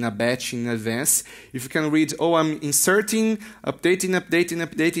stream in a batch in advance, if you can read, oh, I'm inserting, updating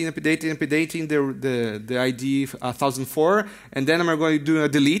the ID 1004, and then I'm going to do a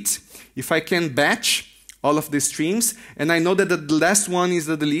delete. If I can batch all of the streams, and I know that the last one is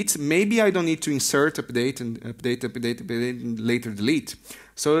the delete, maybe I don't need to insert, update, and later delete.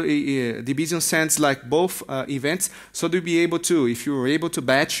 So Debian sends like both events, so to be able to, if you're able to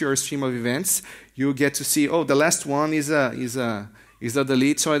batch your stream of events, you get to see, oh, the last one is a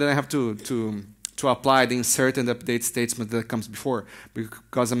delete, so I don't have to apply the insert and update statement that comes before,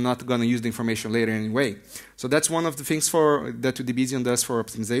 because I'm not going to use the information later anyway. So that's one of the things that Debian does for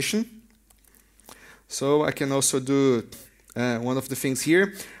optimization. So I can also do one of the things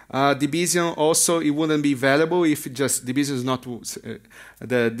here. Debian also, it wouldn't be valuable if Debian is not, the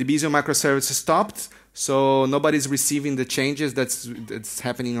Debian microservice stopped, so nobody's receiving the changes that's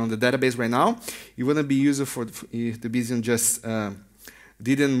happening on the database right now. It wouldn't be useful if Debian just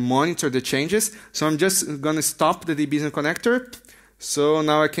didn't monitor the changes. So I'm just going to stop the Debian connector. So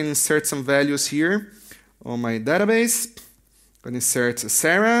now I can insert some values here on my database. I'm going to insert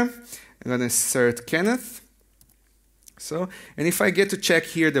Sarah. I'm going to insert Kenneth. So, and if I get to check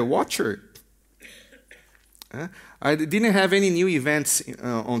here the watcher, I didn't have any new events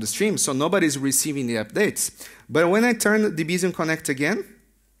on the stream, so nobody's receiving the updates. But when I turn the Debian Connect again,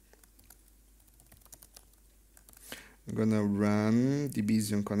 I'm going to run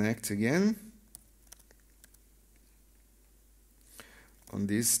Debian Connect again on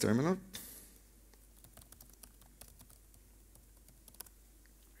this terminal.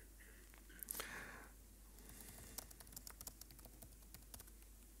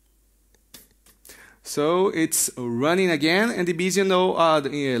 So it's running again, and Debian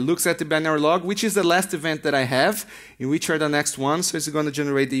looks at the binary log, which is the last event that I have, in which are the next ones, so it's going to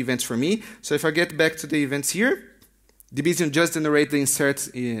generate the events for me. So if I get back to the events here, Debian just generates the insert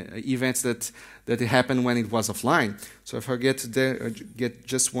events that happened when it was offline. So if I get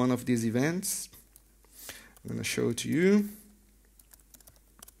just one of these events, I'm going to show it to you.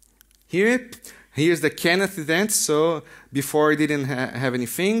 Here's the Kenneth event, so before I didn't have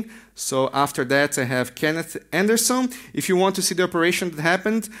anything. So after that I have Kenneth Anderson. If you want to see the operation that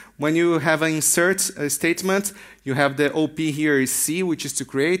happened, when you have an insert statement, you have the OP here is C, which is to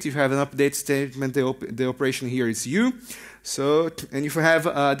create. If you have an update statement, the operation here is U. So, and if you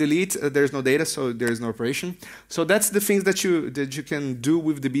have delete, there's no data, so there is no operation. So that's the things that you can do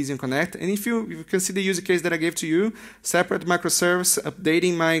with Debian Connect. And if you can see the use case that I gave to you, separate microservice,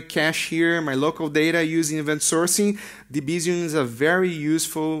 updating my cache here, my local data using event sourcing. Debian is a very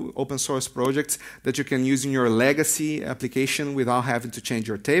useful open source project that you can use in your legacy application without having to change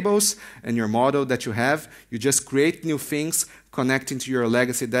your tables and your model that you have. You just create new things connecting to your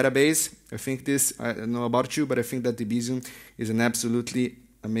legacy database. I think this, I don't know about you, but I think that Debian is an absolutely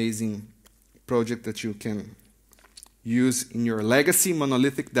amazing project that you can use in your legacy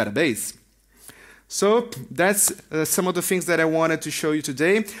monolithic database. So that's some of the things that I wanted to show you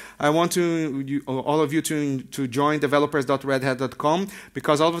today. I want all of you to join developers.redhat.com,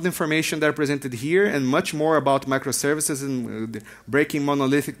 because all of the information that are presented here and much more about microservices and breaking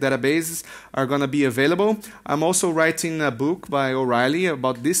monolithic databases are going to be available. I'm also writing a book by O'Reilly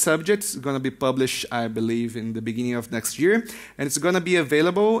about this subject. It's going to be published, I believe, in the beginning of next year. And it's going to be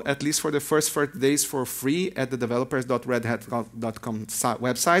available, at least for the first 30 days, for free at the developers.redhat.com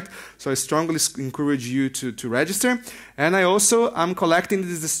website. So I strongly encourage you to register. And I'm collecting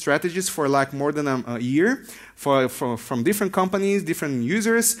these strategies for like more than a year from different companies, different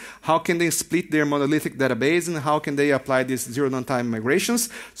users. How can they split their monolithic database, and how can they apply these zero-downtime migrations?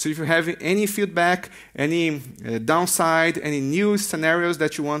 So if you have any feedback, any downside, any new scenarios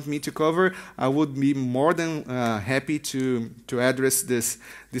that you want me to cover, I would be more than happy to address these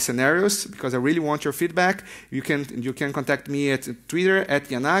scenarios, because I really want your feedback. You can contact me at Twitter at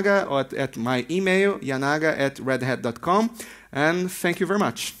Yanaga, or at my email yanaga@redhat.com. And thank you very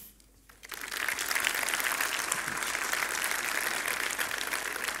much.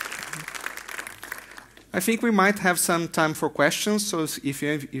 I think we might have some time for questions, so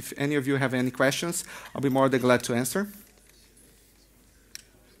if any of you have any questions, I'll be more than glad to answer.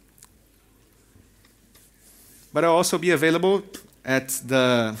 But I'll also be available at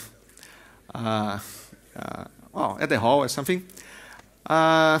the at the hall or something.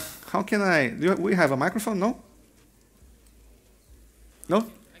 How can I? Do we have a microphone? No. No.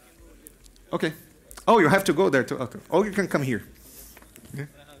 Okay. Oh, you have to go there too. Okay. Oh, you can come here. Okay.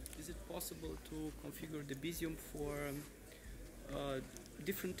 Is it possible to configure the Debezium for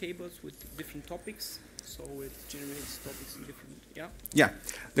different tables with different topics? So it generates topics in different, yeah? Yeah.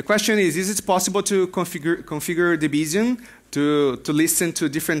 The question is it possible to configure Debezium to listen to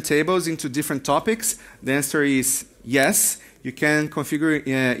different tables into different topics? The answer is yes. You can configure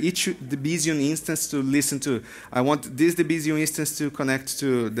each Debezium instance to listen to. I want this Debezium instance to connect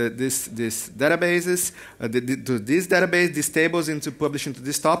to this databases, to this database, these tables, and to publish into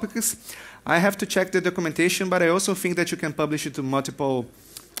these topics. I have to check the documentation, but I also think that you can publish it to multiple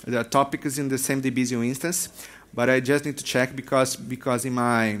topics in the same Debezium instance. But I just need to check because in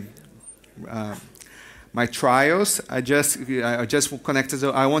my my trials, I just connected.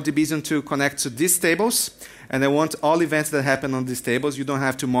 I want Debezium to connect to these tables, and I want all events that happen on these tables. You don't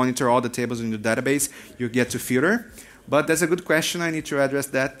have to monitor all the tables in the database. You get to filter. But that's a good question. I need to address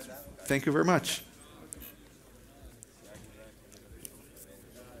that. Thank you very much.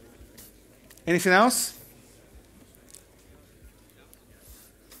 Anything else?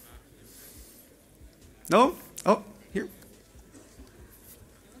 No? Oh, here.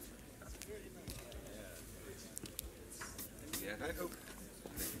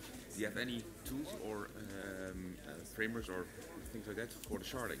 Do you have any tools or frameworks or things like that for the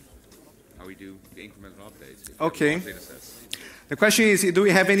sharding? How we do the incremental updates? Okay. The question is, do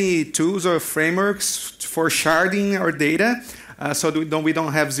we have any tools or frameworks for sharding our data? So we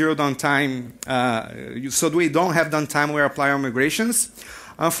don't have zero downtime. So we don't have downtime when we apply our migrations.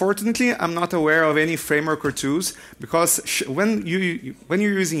 Unfortunately, I'm not aware of any framework or tools because when you're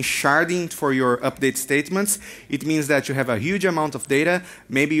using sharding for your update statements, it means that you have a huge amount of data.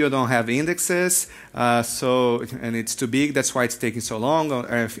 Maybe you don't have indexes, and it's too big. That's why it's taking so long,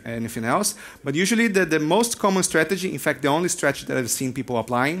 or anything else. But usually, the most common strategy, in fact, the only strategy that I've seen people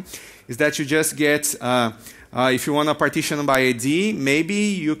applying, is that you just get. If you want to partition by ID, maybe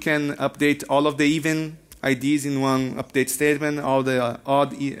you can update all of the even IDs in one update statement, all the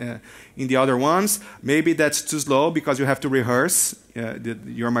odd in the other ones. Maybe that's too slow because you have to rehearse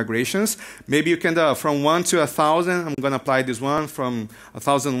your migrations. Maybe you can from 1 to 1,000. I'm going to apply this one from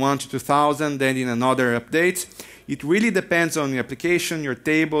 1,001 to 2,000, then in another update. It really depends on your application, your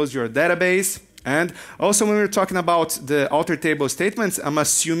tables, your database. And also when we're talking about the alter table statements, I'm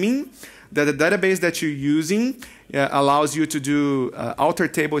assuming that the database that you're using allows you to do alter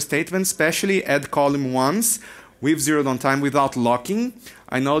table statements, especially add column ones with zero downtime without locking.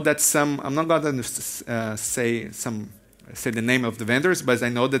 I know that I'm not going to say the name of the vendors, but I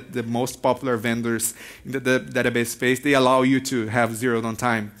know that the most popular vendors in the database space, they allow you to have zero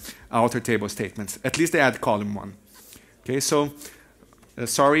downtime alter table statements. At least they add column one. Okay, so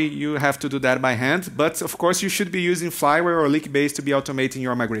sorry, you have to do that by hand, but of course you should be using Flyware or Leakbase to be automating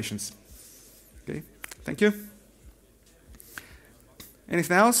your migrations. Okay, thank you.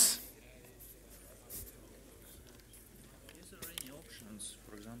 Anything else? Is there any options,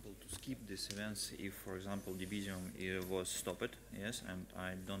 for example, to skip these events if, for example, Debezium was stopped, yes, and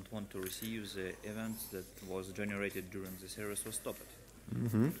I don't want to receive the events that was generated during the service was stopped?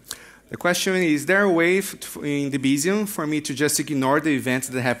 Mm-hmm. The question is there a way in Debezium for me to just ignore the events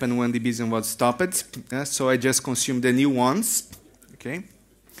that happened when Debezium was stopped? So I just consume the new ones. Okay.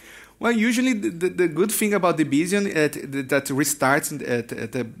 Well, usually the good thing about Debezium is that restarts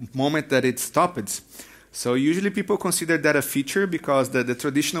at the moment that it stopped. So usually people consider that a feature because the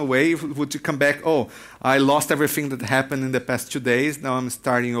traditional way would come back, oh, I lost everything that happened in the past 2 days, now I'm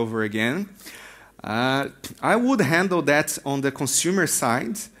starting over again. I would handle that on the consumer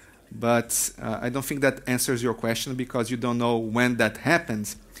side, but I don't think that answers your question because you don't know when that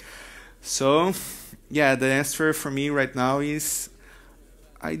happens. So, yeah, the answer for me right now is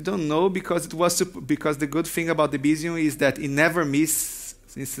I don't know because the good thing about Debezium is that it never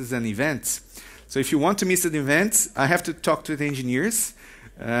misses an event. So if you want to miss an event, I have to talk to the engineers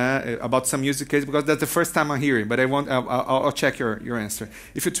about some use case because that's the first time I'm hearing. But I'll check your answer.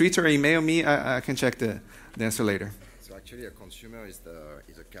 If you tweet or email me, I can check the answer later. So actually, a consumer is a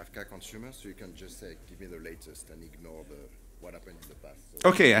Kafka consumer, so you can just say, "Give me the latest," and ignore what happened in the past. So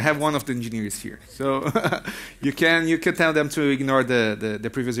okay, I have one of the engineers here, so you can tell them to ignore the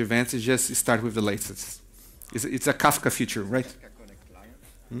previous events. And just start with the latest. It's a Kafka feature, right? Kafka Connect client.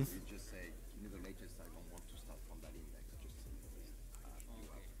 Hmm? You just say, "Give me the latest. I want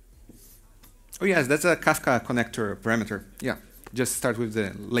Oh yes, that's a Kafka connector parameter. Yeah, just start with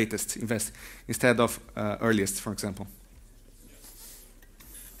the latest instead of earliest, for example.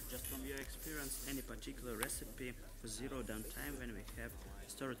 Just from your experience, any particular recipe for zero downtime when we have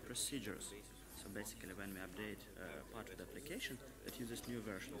stored procedures? So basically, when we update part of the application that uses new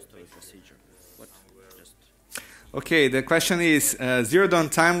version of storage procedure, what just? Okay, the question is zero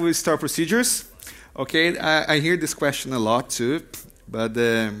downtime with store procedures. Okay, I hear this question a lot too, but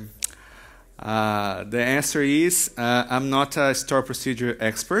the answer is I'm not a store procedure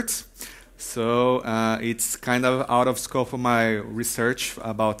expert, so it's kind of out of scope of my research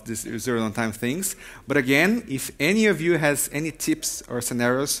about this zero downtime things. But again, if any of you has any tips or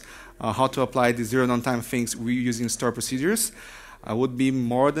scenarios how to apply the zero downtime things we using store procedures, I would be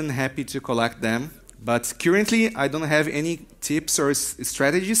more than happy to collect them. But currently, I don't have any tips or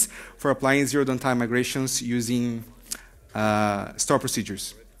strategies for applying zero downtime migrations using store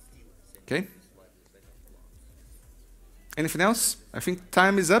procedures. Okay? Anything else? I think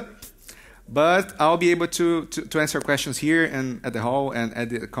time is up, but I'll be able to answer questions here and at the hall and at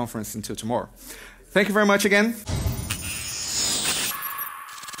the conference until tomorrow. Thank you very much again.